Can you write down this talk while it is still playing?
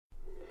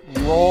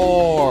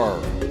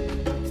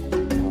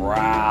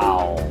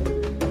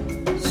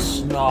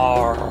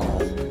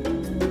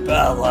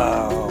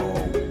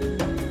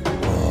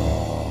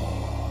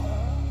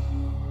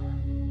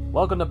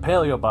Welcome to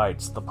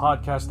Paleobites, the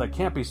podcast that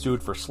can't be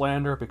sued for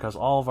slander because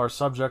all of our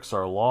subjects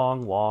are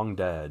long, long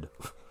dead.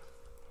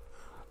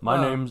 My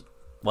name's...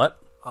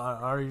 What?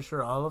 Are you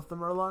sure all of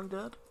them are long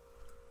dead?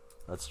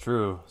 That's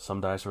true.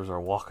 Some dinosaurs are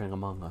walking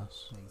among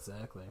us.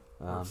 Exactly.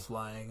 Or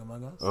flying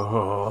among us.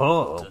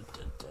 Oh. Dun,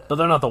 dun, dun. But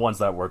they're not the ones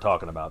that we're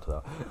talking about,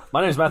 though.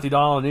 My name is Matthew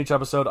Donald, and in each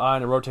episode, I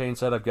and a rotating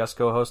set of guest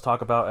co-hosts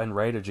talk about and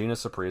rate a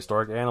genus of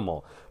prehistoric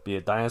animal, be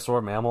it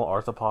dinosaur, mammal,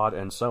 arthropod,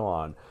 and so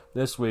on.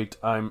 This week,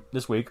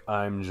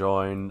 I'm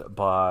joined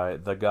by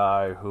the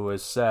guy who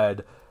has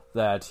said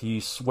that he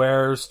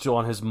swears to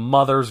on his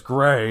mother's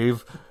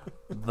grave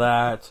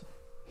that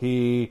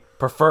he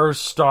prefers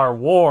Star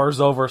Wars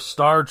over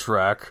Star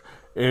Trek.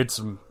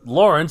 It's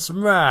Lawrence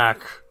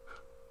Mack.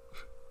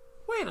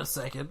 Wait a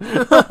second.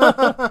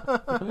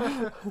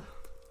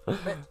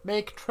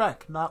 Make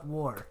Trek, not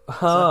war. Is that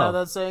how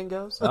that saying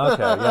goes?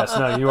 Okay, yes,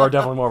 no, you are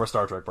definitely more of a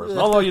Star Trek person.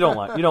 Although you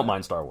don't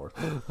mind Star Wars.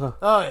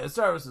 Oh yeah,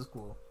 Star Wars is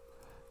cool.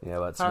 Yeah,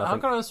 but it's How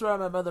nothing. can I swear on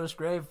my mother's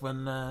grave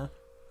when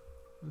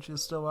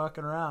she's still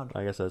walking around?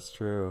 I guess that's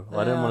true. Well,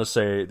 I didn't want to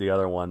say the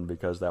other one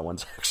because that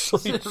one's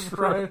actually true.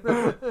 Right.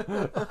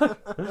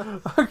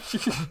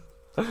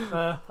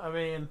 I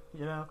mean,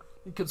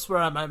 you could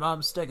swear on my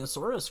mom's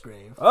Stegosaurus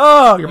grave.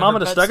 Oh, your mom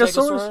Her had a pet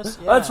Stegosaurus? Stegosaurus?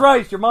 Oh, that's Yeah.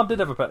 right. Your mom did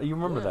have a pet. You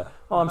remember Yeah. that?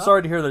 Oh, I'm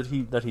sorry to hear that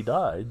he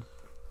died.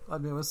 I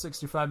mean, it was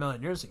 65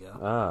 million years ago.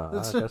 Oh, I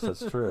guess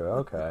that's true.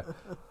 Okay.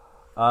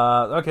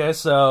 Okay,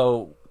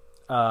 so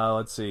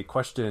let's see.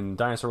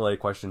 Dinosaur-related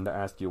question to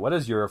ask you. What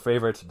is your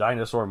favorite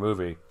dinosaur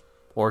movie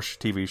or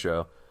TV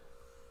show?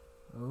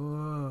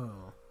 Ooh.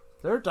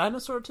 There are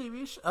dinosaur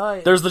TV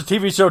shows? There's the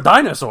TV show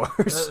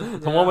Dinosaurs.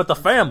 The one with the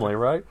family,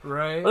 right?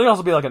 Right. It could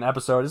also be like an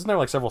episode. Isn't there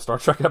like several Star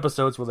Trek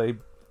episodes where they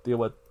deal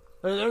with...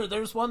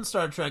 There's one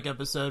Star Trek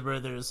episode where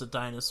there's a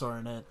dinosaur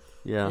in it.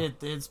 Yeah.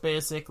 It's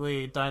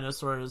basically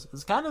dinosaurs.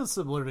 It's kind of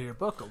similar to your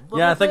book a little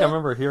Yeah, I think I bit,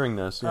 remember hearing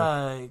this.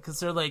 Yeah. because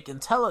they're like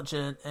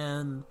intelligent,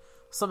 and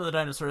some of the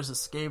dinosaurs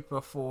escaped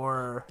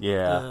before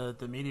Yeah.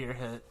 the meteor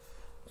hit,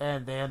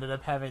 and they ended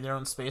up having their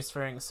own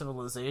spacefaring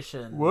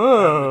civilization.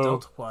 Whoa. The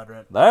Delta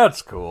Quadrant.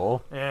 That's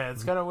cool. Yeah,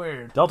 it's kind of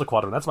weird, Delta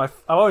Quadrant. That's I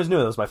always knew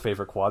that was my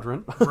favorite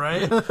quadrant.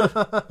 right?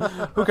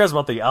 Who cares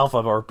about the Alpha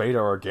or Beta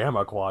or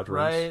Gamma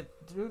quadrants? Right?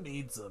 Who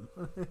needs them?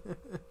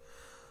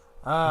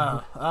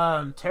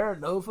 Terra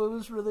Nova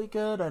was really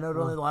good. I know it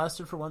only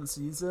lasted for one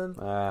season.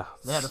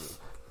 They had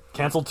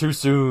Canceled too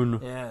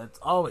soon. Yeah, it's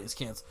always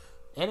canceled.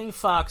 Any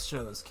Fox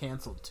show is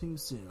canceled too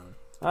soon.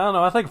 I don't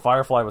know. I think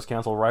Firefly was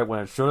canceled right when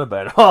it should have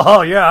been.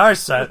 Oh, yeah, I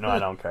said... No, I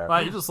don't care. Wow,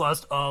 you just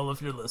lost all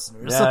of your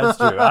listeners. Yeah, that's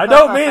true. I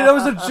don't mean it. That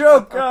was a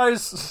joke,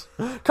 guys.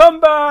 Come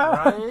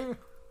back. Right?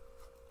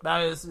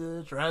 Now,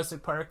 the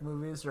Jurassic Park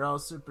movies are all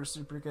super,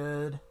 super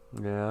good.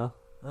 Yeah.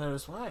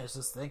 There's one I was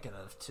just thinking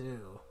of,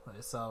 too.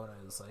 I saw when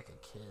I was, like,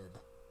 a kid.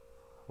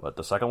 What,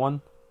 the second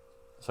one?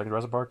 The second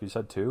Jurassic Park? You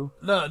said 2?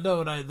 No,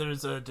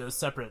 there's a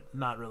separate,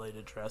 not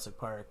related Jurassic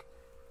Park.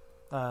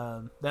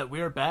 That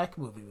We're Back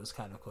movie was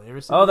kind of cool. You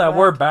ever seen Oh,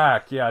 We're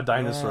Back. Yeah,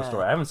 Dinosaur Yeah.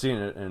 Story. I haven't seen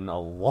it in a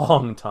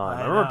long time.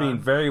 I remember it being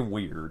very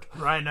weird.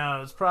 Right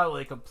now, it's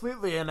probably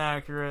completely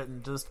inaccurate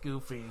and just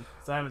goofy.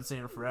 Because I haven't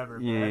seen it forever.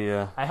 But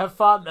Yeah. I have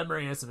fond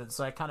memories of it,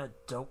 so I kind of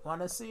don't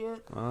want to see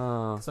it.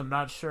 Oh. Because I'm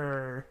not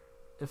sure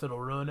if it'll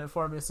ruin it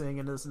for me seeing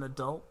it as an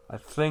adult. I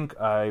think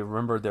I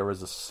remember there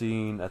was a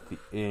scene at the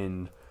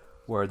end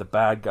where the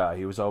bad guy,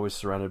 he was always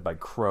surrounded by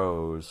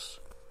crows.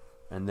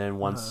 And then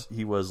once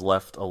he was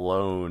left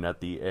alone at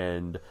the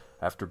end,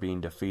 after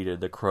being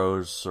defeated, the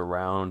crows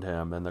surround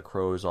him, and the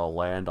crows all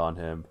land on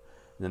him.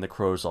 And then the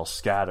crows all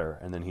scatter,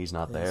 and then he's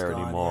not there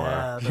Gone. anymore.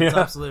 Yeah, that's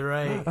absolutely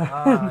right.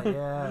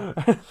 Yeah.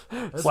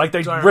 It's like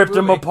they ripped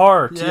him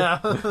apart.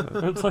 Yeah.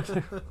 It's like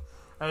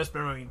I just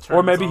remember when he turns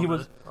Or maybe he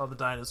was... all the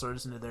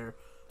dinosaurs into their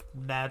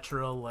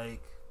natural,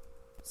 like,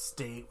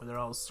 state where they're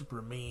all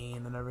super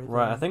mean and everything.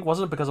 Right, I think,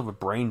 wasn't it because of a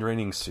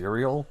brain-draining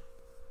cereal?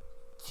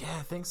 Yeah,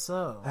 I think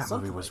so. That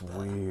Something movie was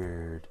like that.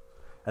 weird.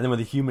 And then when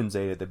the humans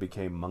ate it, they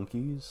became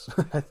monkeys,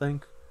 I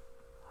think.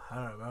 I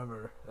don't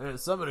remember.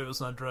 Somebody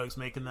was on drugs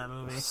making that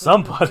movie.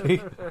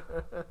 Somebody.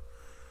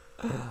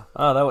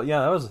 Oh,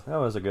 that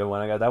was a good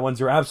one. I got that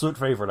one's your absolute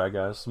favorite, I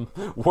guess.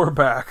 We're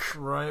back.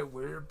 Right,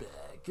 we're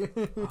back.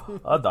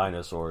 A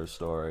dinosaur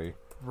story.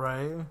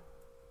 Right.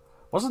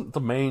 Wasn't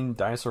the main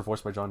dinosaur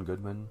voiced by John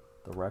Goodman?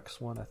 The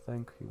Rex one, I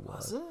think he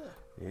was. Was it?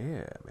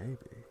 Yeah, maybe.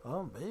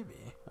 Oh, maybe.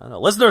 I don't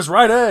know. Listeners,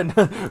 write in.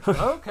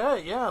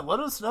 Okay, yeah, let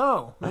us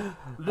know. Let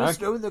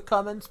us know in the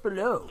comments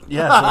below.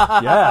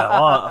 Yeah.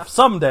 Well,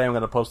 someday I'm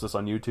going to post this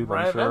on YouTube,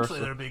 Right, I'm sure. eventually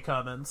there'll be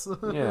comments.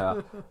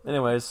 Yeah.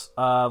 Anyways,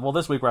 well,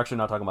 this week we're actually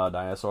not talking about a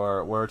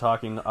dinosaur. We're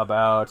not even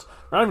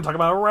talking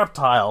about a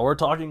reptile. We're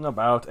talking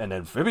about an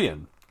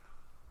amphibian.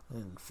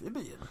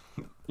 Amphibian?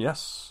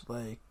 Yes.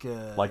 Like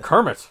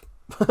Kermit.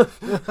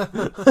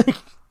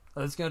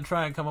 I was going to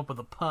try and come up with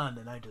a pun,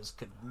 and I just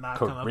could not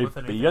come up with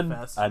anything Caribbean,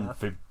 fast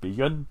enough.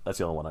 amphibian. That's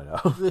the only one I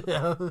know.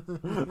 Yeah.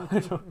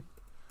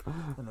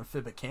 An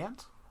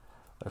amphibicant?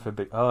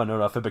 Oh no,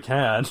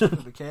 amphibican.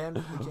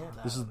 Amphibican?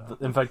 This is,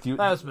 in fact,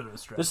 That's a bit of a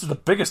stretch. This is the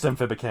biggest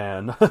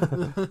amphibican.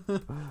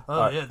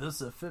 Yeah, this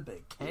is a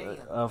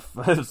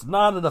amphibican. It's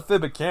not an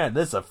amphibican.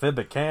 This is a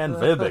amphibican.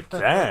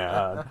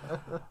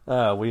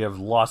 We have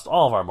lost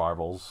all of our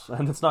marbles,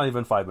 and it's not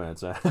even 5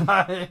 minutes in.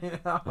 I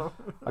know.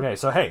 Okay,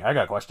 so hey, I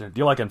got a question. Do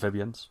you like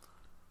amphibians?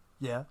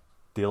 Yeah.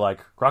 Do you like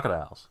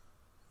crocodiles?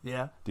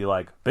 Yeah. Do you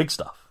like big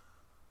stuff?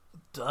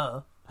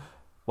 Duh.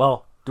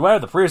 Well, do I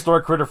have the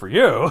prehistoric critter for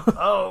you?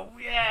 Oh,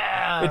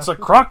 yeah! It's a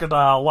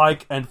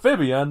crocodile-like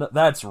amphibian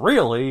that's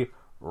really,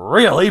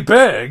 really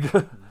big.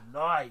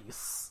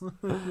 Nice.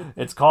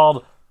 It's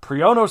called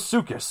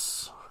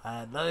Prionosuchus.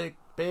 I like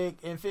big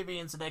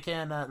amphibians and I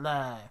cannot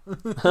lie.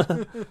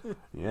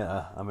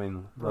 Yeah, I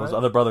mean, those Right.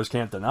 other brothers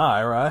can't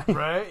deny, right?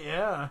 Right?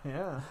 Yeah,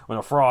 yeah. When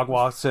a frog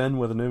walks in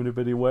with an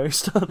itty-bitty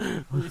waist.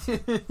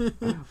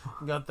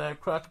 Got that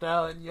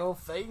crocodile in your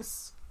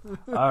face?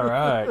 All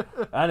right.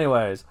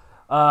 Anyways,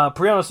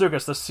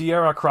 Prionosuchus, the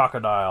Sierra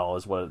crocodile,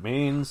 is what it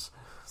means.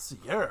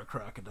 Sierra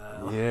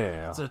crocodile.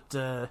 Yeah. Is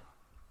it,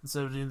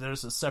 so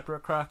there's a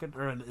separate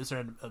crocodile, or is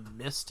there a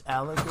mist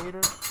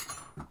alligator?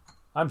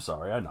 I'm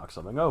sorry, I knocked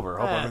something over.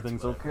 Hope That's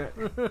everything's okay.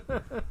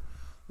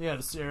 You got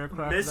a Sierra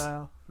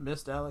crocodile,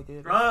 mist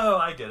alligator. Oh,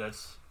 I get it.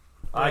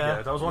 I Yeah, get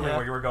it. I was wondering yeah.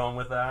 where you were going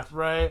with that.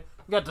 Right.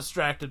 You got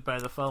distracted by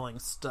the falling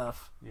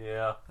stuff.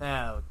 Yeah.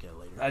 I'll get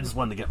later. I just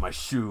wanted to get my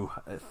shoe.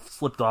 It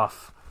slipped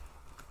off.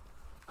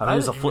 I It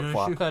is a didn't even know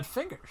flip-flop. you had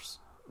fingers.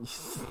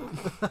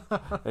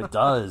 It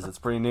does. It's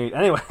pretty neat.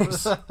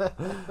 Anyways,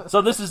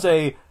 so this is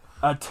a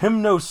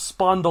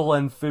Timnospondyle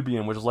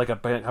amphibian, which is like a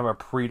kind of a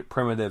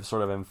primitive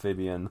sort of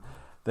amphibian.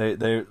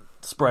 They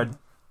spread.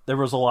 There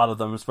was a lot of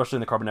them, especially in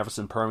the Carboniferous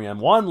and Permian.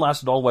 One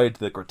lasted all the way to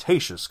the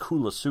Cretaceous,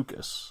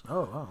 Koolasuchus.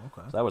 Oh,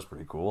 okay. That was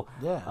pretty cool.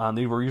 Yeah.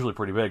 They were usually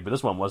pretty big, but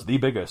this one was the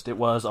biggest. It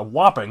was a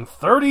whopping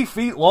 30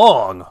 feet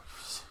long,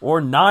 or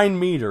 9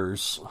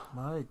 meters.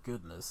 My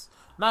goodness.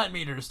 9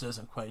 meters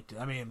doesn't quite do.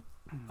 I mean,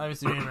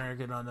 obviously,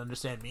 American don't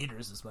understand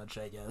meters as much,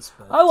 I guess.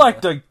 But I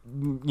like to,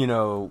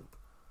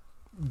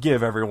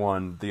 give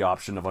everyone the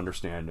option of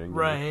understanding.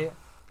 Right.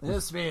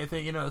 This made me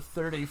think,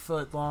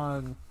 30-foot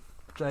long,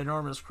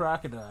 ginormous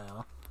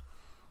crocodile.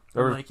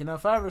 Or- Like,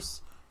 if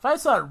I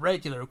saw a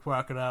regular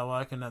crocodile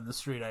walking down the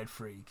street, I'd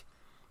freak.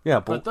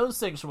 Yeah, But those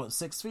things are,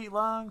 6 feet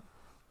long?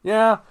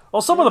 yeah.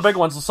 Well, some of the big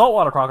ones, the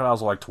saltwater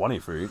crocodiles are like 20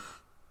 feet.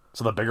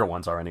 So the bigger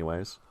ones are,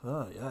 anyways.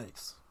 Oh,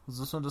 yikes. Was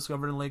this one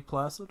discovered in Lake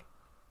Placid?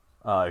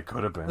 It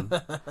could have been.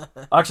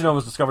 Actually, no, it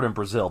was discovered in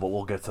Brazil, but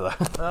we'll get to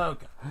that. Oh,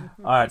 okay.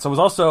 All right, so it was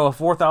also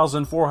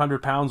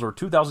 4,400 pounds or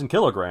 2,000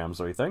 kilograms,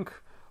 do you think?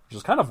 Which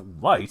is kind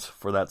of light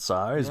for that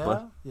size,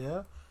 Yeah,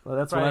 yeah. but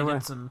that's what I Probably read.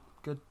 get some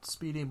good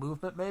speedy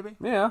movement, maybe?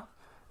 Yeah,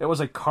 it was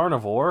a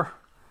carnivore.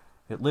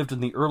 It lived in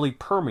the early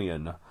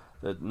Permian,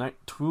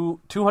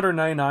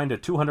 299 to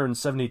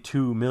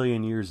 272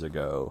 million years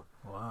ago.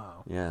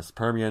 Wow. Yes,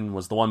 Permian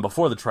was the one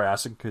before the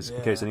Triassic,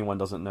 in case anyone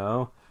doesn't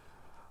know.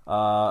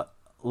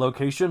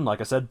 Location,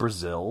 like I said,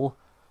 Brazil.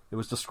 It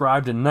was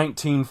described in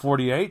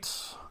 1948.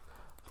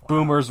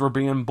 Boomers were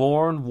being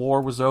born.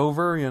 War was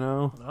over,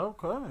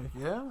 Okay,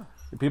 yeah.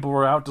 People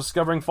were out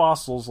discovering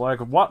fossils like,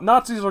 what?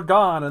 Nazis are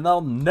gone and they'll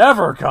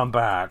never come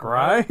back,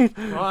 right?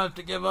 We'll have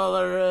to give all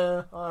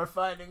our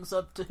findings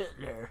up to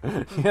Hitler.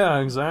 Yeah,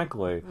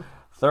 exactly.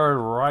 Third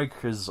Reich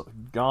is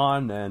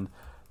gone and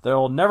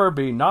there'll never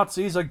be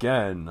Nazis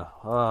again.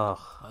 Ugh.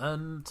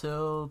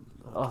 Until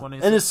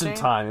 2016. Innocent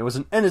time. It was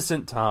an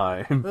innocent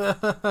time.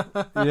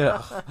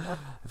 Yeah.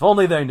 If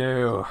only they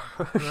knew.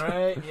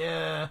 Right,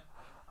 yeah.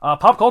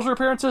 Pop culture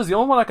appearances, the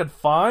only one I could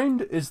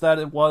find is that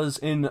it was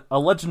in a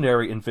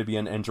legendary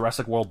amphibian in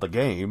Jurassic World the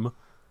game.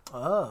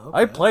 Oh, okay.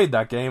 I played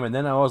that game, and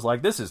then I was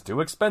like, this is too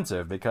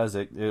expensive, because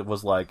it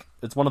was like,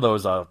 it's one of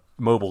those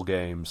mobile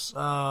games.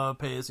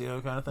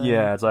 Pay-as-you-go kind of thing?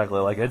 Yeah, exactly.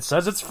 Like, it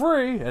says it's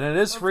free, and it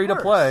is free to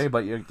course. play,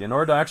 but in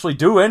order to actually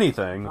do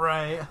anything...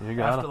 Right. You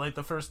gotta- After,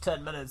 the first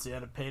 10 minutes, you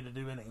had to pay to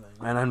do anything.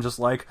 And I'm just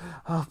like,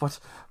 oh, but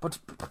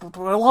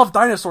I love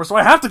dinosaurs, so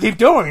I have to keep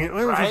doing it.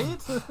 Right?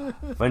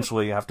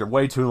 Eventually, after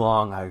way too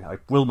long, I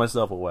willed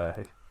myself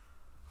away.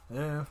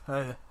 Yeah,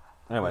 I'm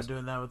Anyways,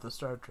 doing that with the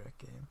Star Trek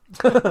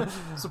game.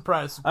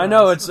 Surprise. I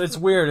know it's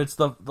weird. It's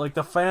the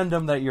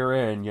fandom that you're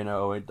in.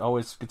 It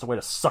always gets a way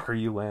to sucker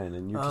you in,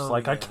 and you're just Oh,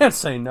 like, I yeah. can't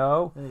say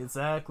no.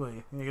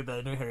 Exactly. You get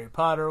that new Harry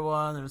Potter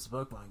one, there's the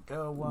Pokemon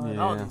Go one.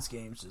 All Yeah. these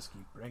games just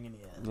keep bringing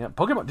you in. Yeah,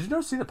 Pokemon. Did you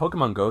know see that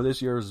Pokemon Go this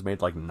year has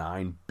made like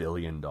 $9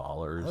 billion?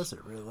 Is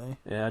it really?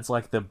 Yeah, it's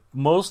like the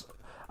most.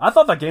 I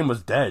thought that game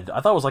was dead. I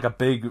thought it was like a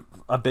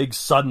big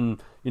sudden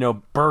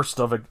burst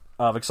of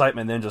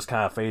excitement, and then just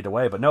kind of fade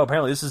away. But no,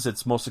 apparently this is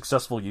its most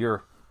successful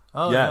year.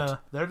 Oh, Yet. yeah.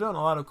 They're doing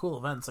a lot of cool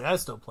events. I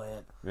still play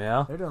it.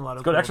 Yeah, They're doing a lot of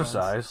it's good cool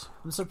exercise. events.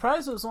 I'm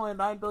surprised it was only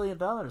 $9 billion,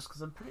 because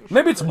I'm pretty sure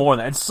Maybe it's that more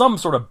than that. It's some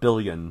sort of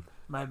billion.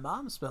 my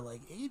mom spent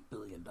like $8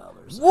 billion.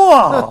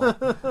 Whoa,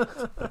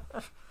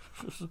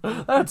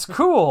 that's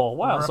cool.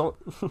 Wow. So,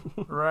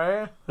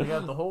 Right? They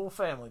got the whole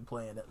family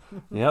playing it.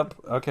 yep.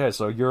 Okay,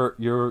 so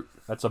you're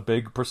that's a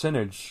big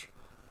percentage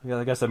Yeah,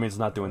 I guess that means it's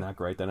not doing that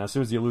great. Then, as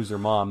soon as you lose your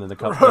mom, then then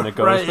it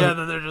goes. Right? Yeah,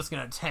 then they're just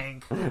gonna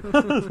tank.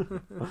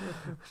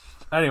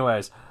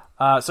 Anyways,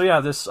 so yeah,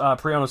 this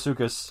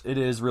Prionosuchus, it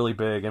is really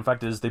big. In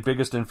fact, it is the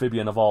biggest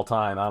amphibian of all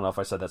time. I don't know if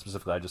I said that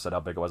specifically. I just said how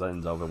big it was. I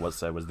didn't know if it was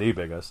said was the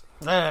biggest.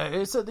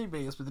 It said the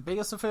biggest, but the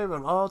biggest amphibian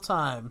of all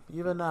time,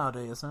 even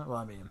nowadays. Huh? Well,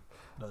 I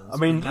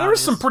mean, there's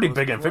some pretty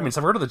big amphibians.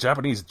 Have you heard of the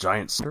Japanese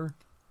giant seal?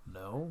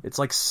 No. It's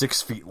like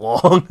 6 feet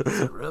long.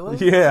 Is it really?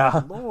 Yeah.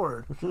 Oh,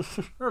 Lord.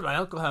 Remember, my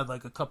uncle had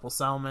like a couple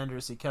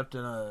salamanders he kept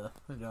in a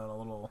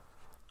little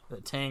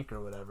tank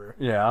or whatever.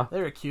 Yeah.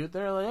 They were cute.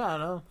 They were like, I don't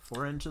know,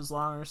 4 inches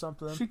long or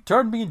something. She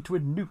turned me into a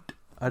newt.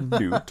 A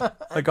newt.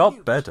 I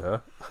got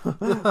better. If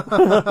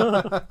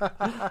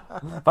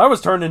I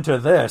was turned into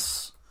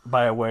this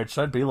by a witch,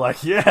 I'd be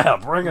like, yeah,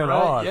 bring it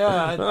on.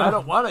 Yeah, I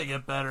don't want to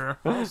get better.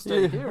 I'll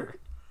stay here.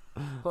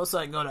 Plus,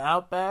 I can go to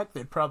Outback.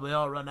 They'd probably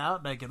all run out,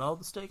 and I get all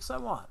the steaks I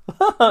want.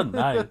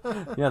 Nice.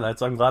 Yeah,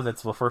 I'm glad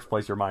that's the first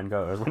place your mind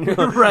goes. When you're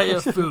Right, yeah,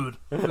 food.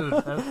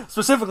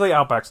 Specifically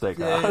Outback Steakhouse.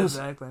 Yeah,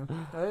 exactly.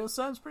 It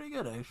sounds pretty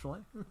good,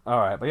 actually. All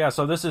right, but yeah,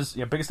 so this is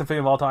biggest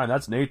amphibian of all time.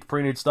 That's neat,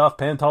 pretty neat stuff.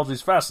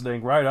 Paleontology's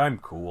fascinating, right? I'm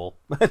cool.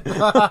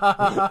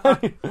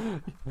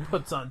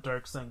 Puts on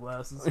dark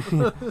sunglasses.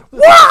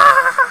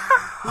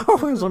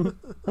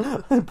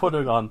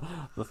 Putting on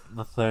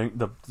the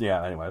thing.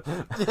 Anyway.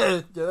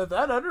 Yeah,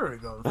 that under it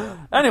goes.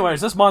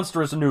 Anyways, this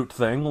monstrous newt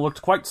thing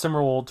looked quite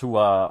similar to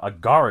a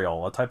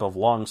gharial, a type of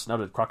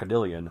long-snouted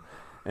crocodilian,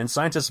 and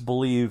scientists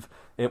believe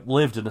it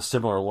lived in a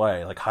similar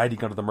way, like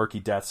hiding under the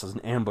murky depths as an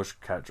ambush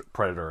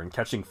predator and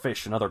catching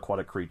fish and other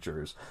aquatic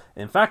creatures.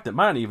 In fact, it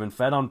might have even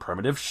fed on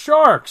primitive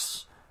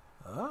sharks,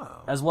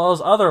 as well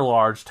as other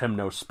large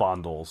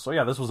temnospondylus. So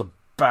yeah, this was a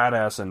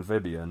badass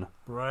amphibian.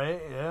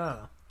 Right,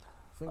 yeah.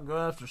 I think go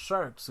after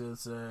sharks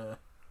is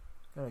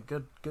got a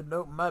good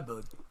note in my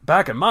book.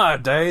 Back in my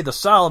day, the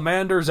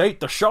salamanders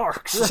ate the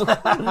sharks.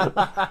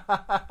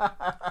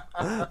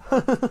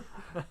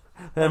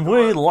 And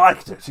we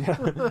liked it.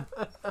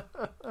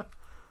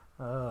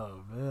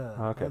 Oh, man.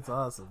 Okay. That's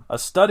awesome. A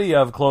study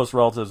of close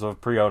relatives of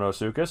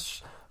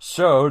Prionosuchus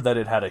showed that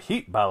it had a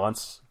heat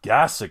balance,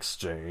 gas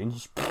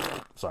exchange.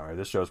 Sorry,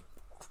 this show's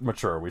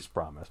mature, we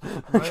promise.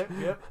 Right?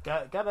 Yep.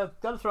 Gotta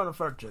throw in a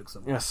fart joke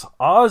somewhere. Yes,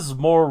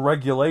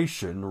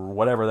 osmoregulation, or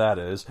whatever that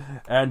is,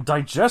 and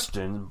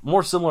digestion,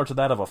 more similar to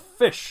that of a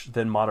fish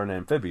than modern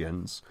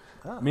amphibians,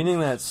 meaning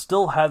that it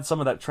still had some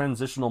of that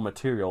transitional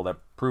material that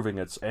proving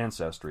its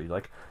ancestry.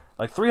 Like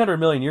 300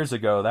 million years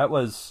ago, that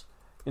was,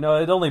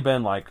 it'd only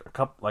been like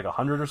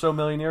 100 or so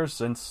million years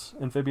since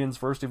amphibians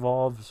first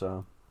evolved.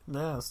 So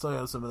yeah, still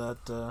got some of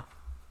that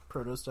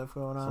proto stuff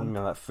going on. Some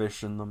of that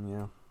fish in them,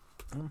 yeah.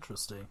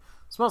 Interesting.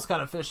 Smells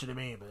kind of fishy to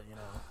me, but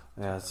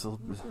Yeah, it's. No,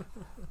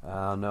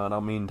 I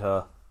don't mean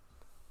to.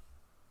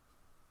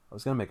 I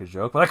was gonna make a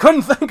joke, but I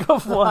couldn't think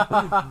of one.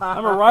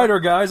 I'm a writer,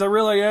 guys. I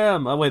really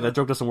am. Oh wait, that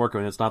joke doesn't work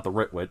when it's not the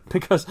Ritwit,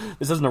 because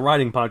this isn't a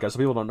writing podcast, so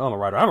people don't know I'm a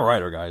writer. I'm a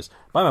writer, guys.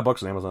 Buy my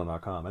books on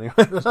Amazon.com. Anyway.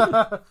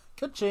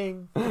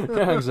 Ka-ching.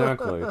 Yeah,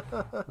 exactly.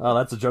 Oh,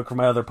 that's a joke from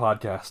my other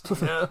podcast.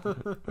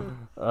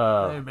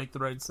 Hey, make the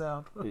right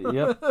sound.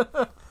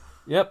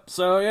 Yep.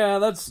 So yeah,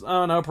 that's,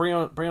 I don't know,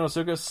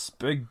 Prionosuchus,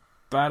 big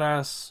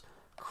badass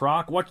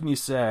croc. What can you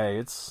say?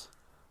 It's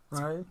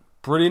right.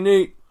 Pretty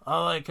neat.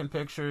 All I can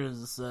picture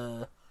is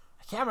I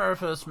can't remember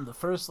if it was from the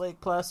first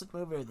Lake Placid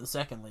movie or the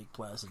second Lake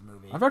Placid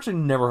movie. I've actually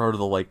never heard of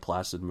the Lake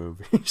Placid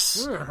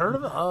movies. You ever heard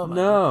of it? Oh my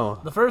no.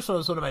 God. The first one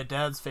was one of my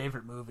dad's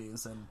favorite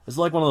movies, and it's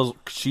like one of those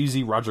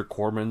cheesy Roger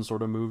Corman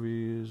sort of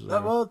movies.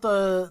 Well,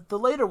 the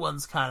later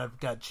ones kind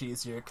of got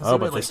cheesier.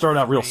 But they started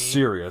out real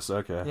serious.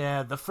 Okay.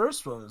 Yeah, the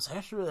first one was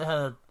actually really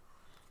had.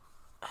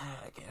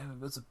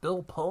 Was it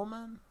Bill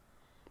Pullman?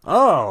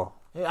 Oh.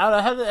 Yeah,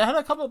 it had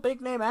a couple of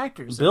big name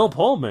actors. Bill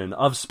Pullman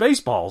of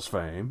Spaceballs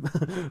fame.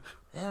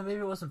 Yeah,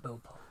 maybe it wasn't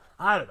Bill Pullman.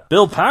 I don't know.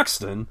 Bill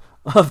Paxton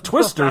of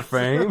Twister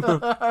fame.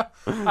 There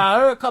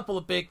are a couple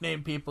of big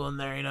name people in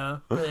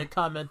there, They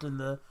comment in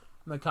the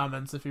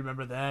comments if you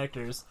remember the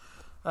actors.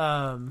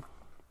 But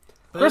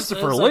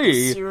Christopher it was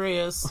Lee.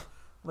 Serious,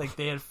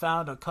 they had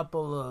found a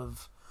couple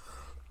of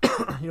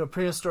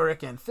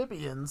prehistoric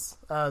amphibians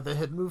that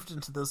had moved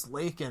into this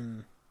lake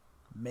in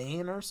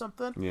Maine or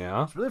something.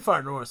 Yeah. It's really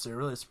far north, so you're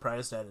really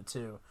surprised at it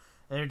too.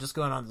 And they're just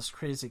going on this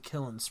crazy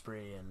killing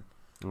spree, and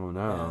oh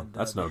no,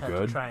 that's no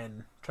good.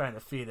 Trying to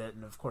feed it,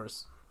 and of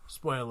course,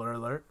 spoiler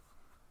alert.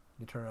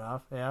 You turn it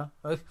off. Yeah,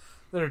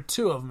 there are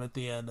 2 of them at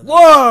the end.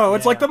 Whoa!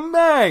 It's like the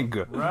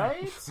Meg,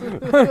 right?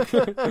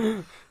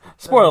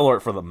 Spoiler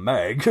alert for the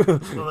Meg.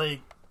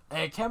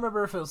 I can't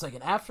remember if it was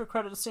an after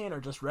credit scene or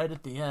just right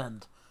at the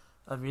end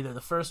of either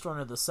the first one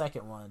or the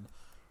second one.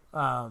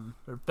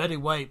 Or Betty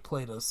White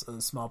played a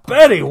small part.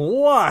 Betty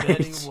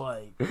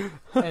White,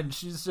 and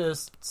she's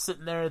just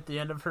sitting there at the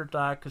end of her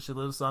dock because she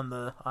lives on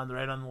the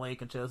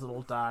lake, and she has a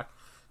little dock.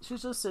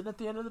 She's just sitting at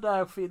the end of the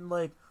dock feeding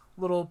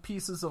little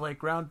pieces of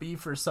ground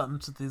beef or something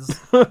to these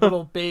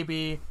little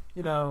baby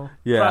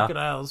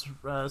crocodiles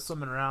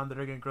swimming around that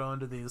are gonna grow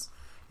into these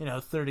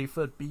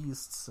 30-foot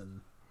beasts, and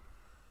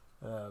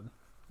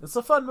It's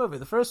a fun movie.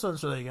 The first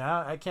one's really good.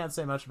 I can't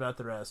say much about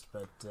the rest,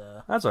 but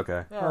That's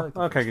okay. Yeah, I like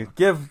the okay, first one.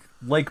 give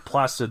Lake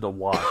Placid a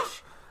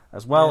watch,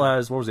 as well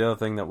as what was the other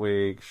thing that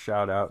we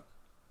shout out?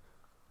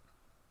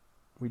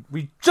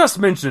 We just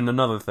mentioned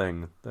another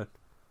thing that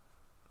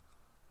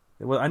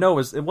I know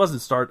it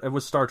wasn't Star Trek. It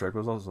was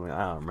also something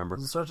I don't remember.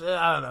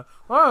 I don't know.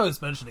 We're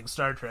always mentioning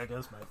Star Trek.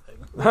 That's my thing.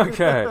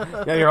 Okay,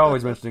 yeah, you're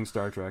always mentioning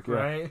Star Trek,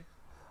 yeah.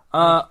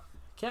 Right?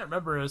 Can't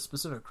remember a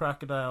specific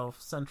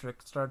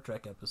crocodile-centric Star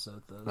Trek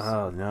episode, though.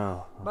 Oh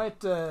no.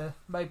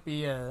 Might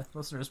be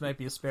listeners might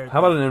be spared. How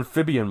about an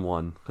amphibian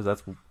one? Because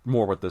that's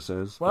more what this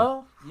is.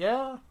 Well,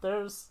 yeah,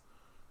 there's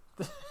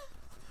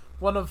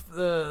one of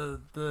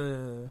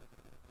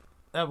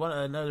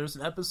there's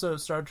an episode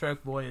of Star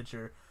Trek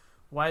Voyager,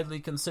 widely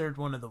considered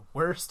one of the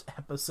worst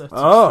episodes of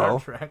Star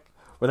Trek.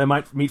 Where they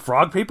might meet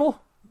frog people?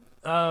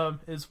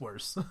 It's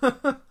worse.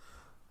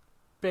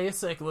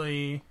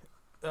 Basically,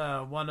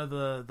 one of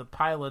the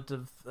pilot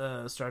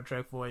of Star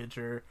Trek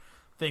Voyager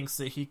thinks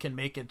that he can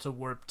make it to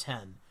warp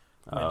 10,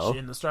 which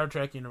in the Star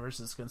Trek universe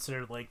is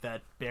considered like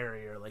that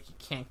barrier, like you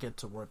can't get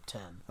to warp 10.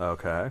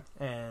 Okay.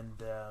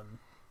 And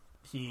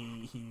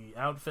he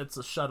outfits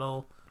a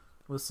shuttle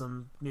with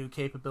some new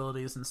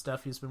capabilities and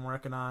stuff he's been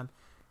working on,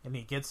 and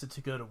he gets it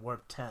to go to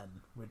warp 10,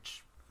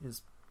 which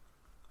is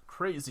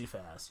crazy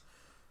fast.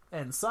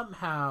 And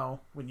somehow,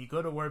 when you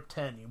go to warp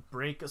 10, you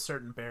break a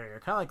certain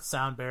barrier, kind of like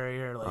sound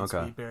barrier, like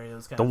speed barrier.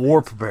 Those kind the of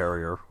warp things.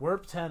 barrier.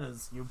 Warp 10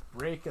 is you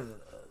break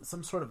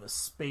some sort of a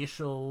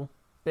spatial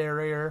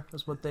barrier,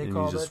 is what they And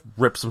call you just it.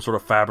 rip some sort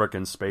of fabric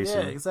in space.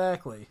 Yeah,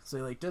 exactly.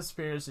 So he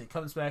disappears, and he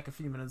comes back a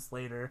few minutes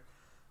later,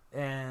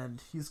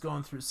 and he's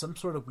going through some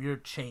sort of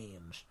weird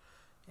change.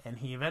 And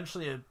he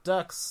eventually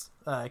abducts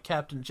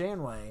Captain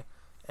Janeway,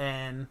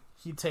 and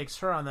he takes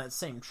her on that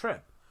same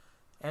trip.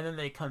 And then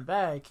they come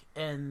back,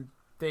 and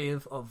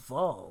they've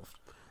evolved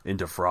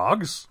Into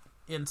frogs?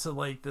 into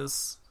like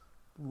this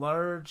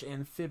large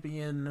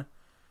amphibian.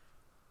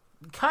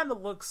 Kind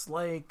of looks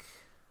like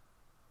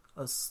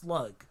a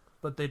slug,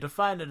 but they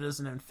define it as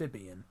an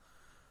amphibian.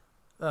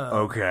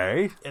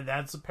 Okay. And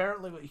that's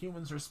apparently what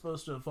humans are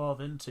supposed to evolve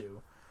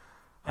into.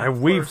 I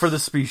weep for the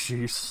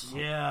species.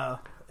 Yeah.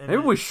 And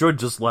Maybe we should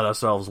just let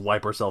ourselves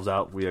wipe ourselves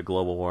out via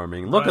global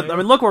warming. Look Right.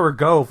 look where we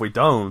go if we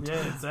don't.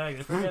 Yeah,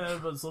 exactly. If we get out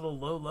of those little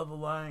low-level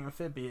lying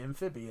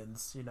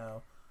amphibians,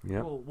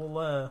 Yep.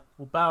 we'll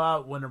bow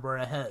out when we're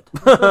ahead.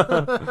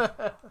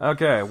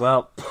 Okay,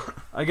 well,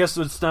 I guess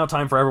it's now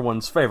time for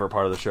everyone's favorite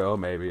part of the show,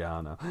 maybe,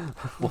 I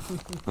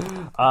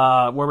don't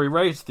know. Where we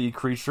rate the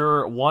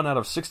creature 1 out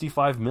of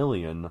 65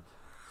 million.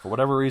 For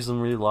whatever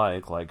reason we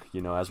like,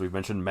 as we've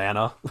mentioned,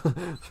 mana,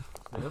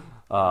 Yep.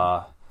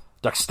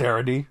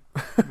 dexterity,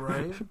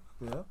 Right?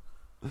 Yeah.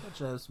 Which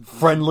has some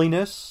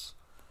friendliness.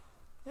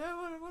 Yeah,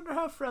 I wonder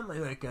how friendly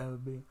that guy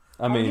would be.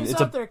 I mean, he's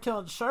it's out there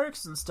killing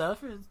sharks and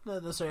stuff. He's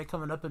not necessarily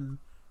coming up and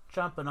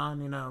chomping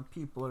on,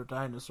 people or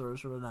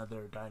dinosaurs, or not.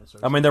 They're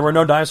dinosaurs. I mean, there were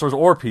no dinosaurs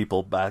or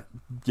people back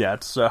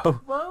yet,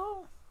 so.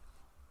 Well,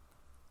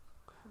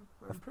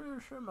 I'm pretty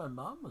sure my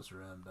mom was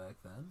around back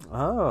then.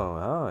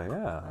 Oh,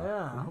 yeah.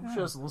 Yeah, I hope she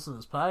doesn't listen to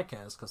this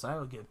podcast, because I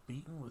would get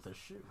beaten with a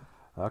shoe.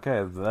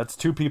 Okay, that's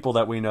 2 people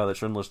that we know that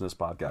shouldn't listen to this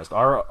podcast.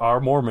 Our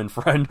Mormon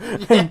friend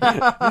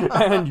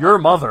and your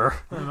mother.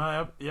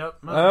 Yep.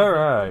 All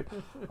right.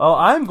 Oh,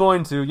 I'm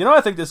going to...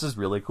 I think this is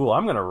really cool.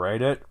 I'm going to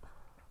rate it.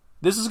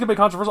 This is going to be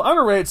controversial. I'm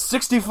going to rate it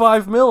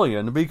 65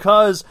 million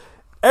because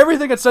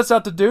everything it sets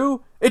out to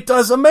do, it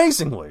does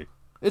amazingly.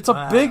 It's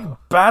a big,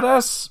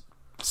 badass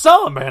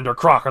salamander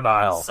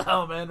crocodile.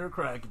 Salamander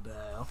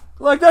crocodile.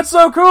 That's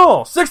so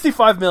cool.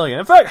 65 million.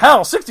 In fact,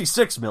 hell,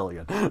 66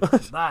 million.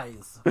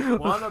 Nice.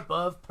 One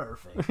above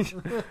perfect.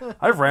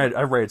 I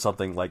rated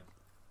something like...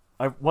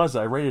 I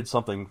rated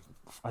something...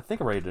 I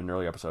think I rated in an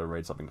early episode, I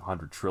rated something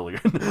 100 trillion.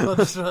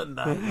 Nice.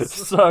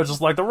 So it's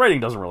just the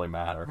rating doesn't really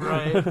matter.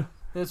 Right.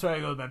 That's where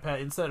I go with my pack.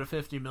 Instead of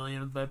 50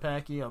 million with my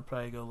packy, I'll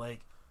probably go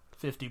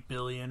 50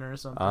 billion or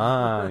something.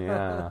 Ah,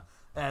 yeah.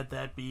 Add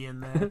that B in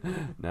there.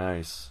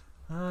 Nice.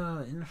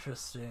 Oh,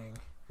 interesting.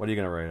 What are you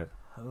going to rate it?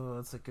 Oh,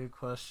 that's a good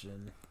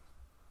question.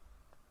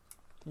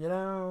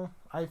 I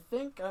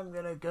think I'm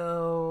going to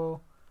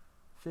go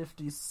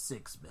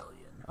 56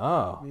 million.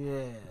 Oh.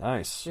 Yeah.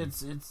 Nice.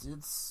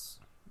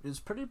 It's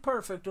pretty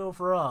perfect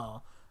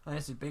overall.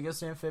 It's the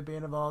biggest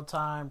amphibian of all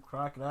time.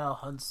 Crocodile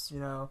hunts,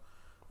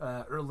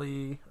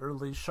 early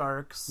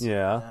sharks.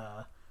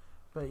 Yeah.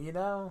 But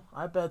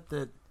I bet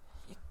that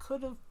it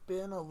could have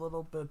been a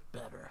little bit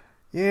better.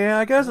 Yeah,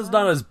 I guess it's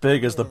not as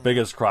big as the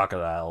biggest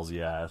crocodiles,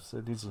 yes.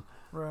 It needs...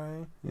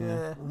 Right.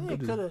 Yeah.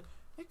 It could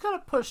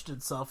have pushed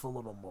itself a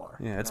little more.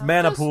 Yeah, its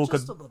mana pool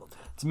just a little bit.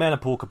 Its mana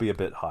pool could be a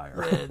bit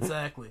higher. Yeah,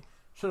 exactly.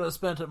 Should have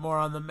spent it more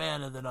on the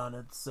mana than on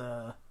its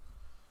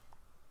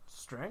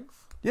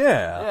strength.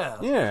 Yeah.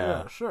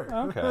 Sure.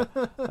 Okay.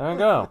 There we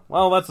go.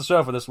 Well, that's the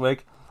show for this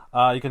week.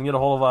 You can get a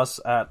hold of us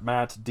at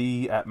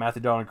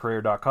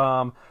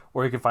mattd@matthewdonlandcreator.com,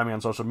 or you can find me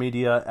on social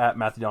media at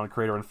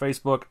MatthewDonlandCreator on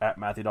Facebook, at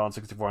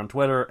MatthewDon64 on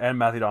Twitter, and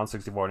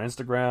MatthewDon64 on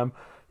Instagram.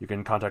 You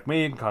can contact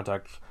me, you can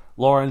contact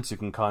Lawrence, you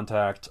can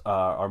contact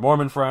our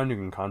Mormon friend. You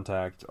can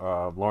contact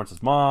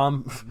Lawrence's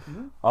mom.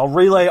 Mm-hmm. I'll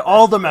relay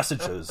all the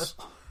messages.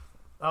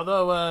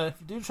 Although, if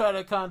you do try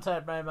to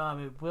contact my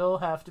mom, it will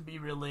have to be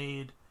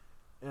relayed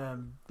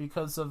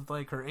because of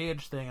like her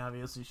age thing.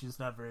 Obviously, she's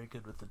not very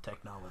good with the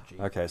technology.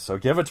 Okay, so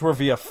give it to her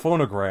via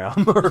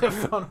phonogram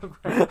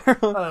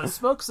or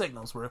Smoke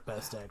signals work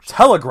best, actually.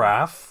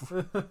 telegraph.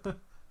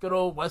 Good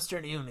old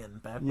Western Union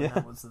back when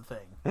that was the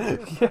thing.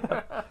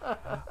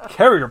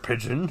 Carrier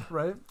pigeon.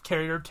 Right?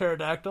 Carrier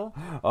pterodactyl.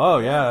 Oh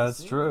yeah,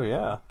 that's true.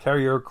 Yeah,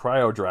 carrier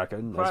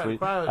cryodraken,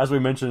 as we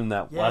mentioned in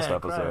that last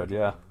episode.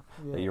 Yeah,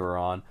 that you were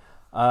on.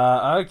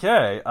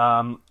 Okay.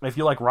 If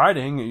you like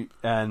writing,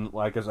 and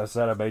like as I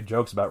said, I made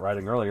jokes about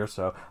writing earlier,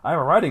 so I have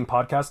a writing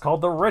podcast called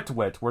The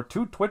Ritwit, where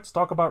two twits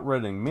talk about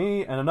writing.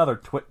 Me and another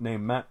twit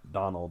named Matt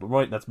Donald.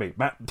 Wait, that's me,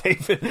 Matt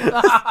David.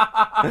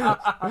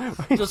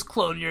 Just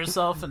clone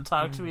yourself and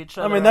talk to each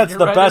other. I mean, that's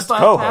the best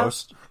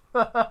co-host.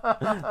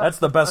 That's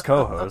the best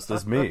co-host,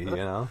 is me, you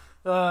know?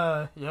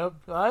 Yep.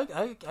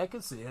 I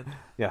can see it.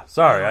 Yeah,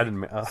 sorry, I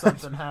didn't...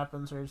 something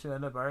happens or you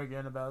end up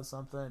arguing about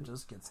something, it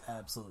just gets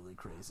absolutely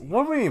crazy.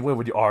 What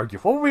would you argue?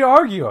 What would we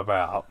argue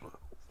about?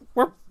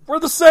 We're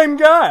the same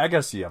guy. I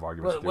guess you have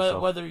arguments with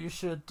yourself. Whether you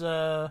should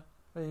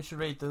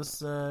rate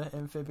this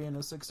amphibian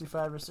as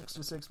 65 or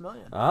 66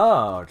 million.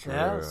 Oh, true.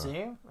 Yeah,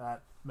 see? I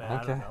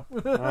don't know.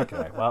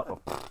 Okay,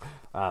 well,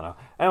 I don't know.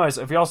 Anyways,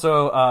 if you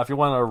also if you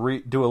want to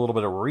do a little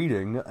bit of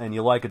reading and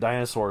you like a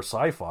dinosaur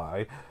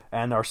sci-fi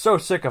and are so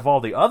sick of all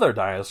the other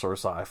dinosaur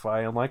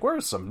sci-fi and like,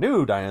 where's some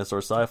new dinosaur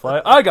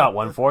sci-fi? I got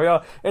one for you.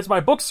 It's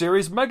my book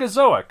series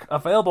Megazoic,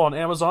 available on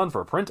Amazon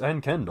for print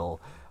and Kindle.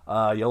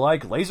 You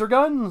like laser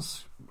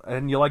guns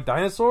and you like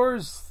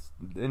dinosaurs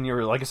and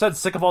you're, like I said,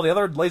 sick of all the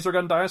other laser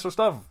gun dinosaur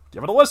stuff?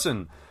 Give it a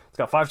listen. It's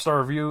got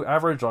 5-star review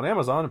average on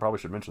Amazon. I probably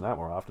should mention that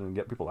more often and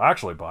get people to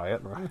actually buy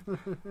it.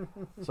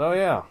 So,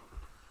 yeah.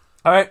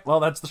 All right,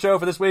 well, that's the show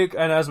for this week.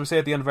 And as we say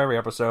at the end of every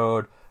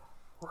episode...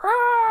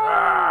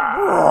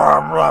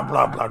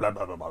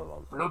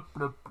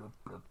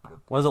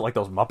 What is it, like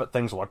those Muppet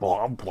things? Like,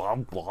 blah, blah,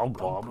 blah,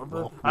 blah,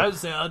 blah. I would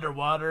say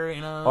underwater,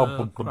 you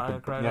know.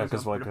 Yeah,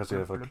 because you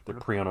have like, the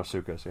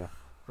Prionosuchus, yeah.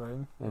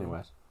 Right.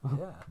 Anyways.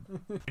 Yeah.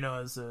 You know,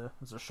 as a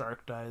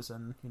shark dies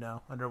in, you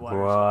know, underwater.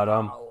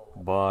 Ba-dum,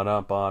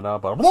 ba-dum,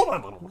 ba-dum,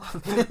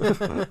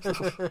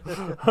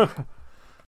 ba-dum.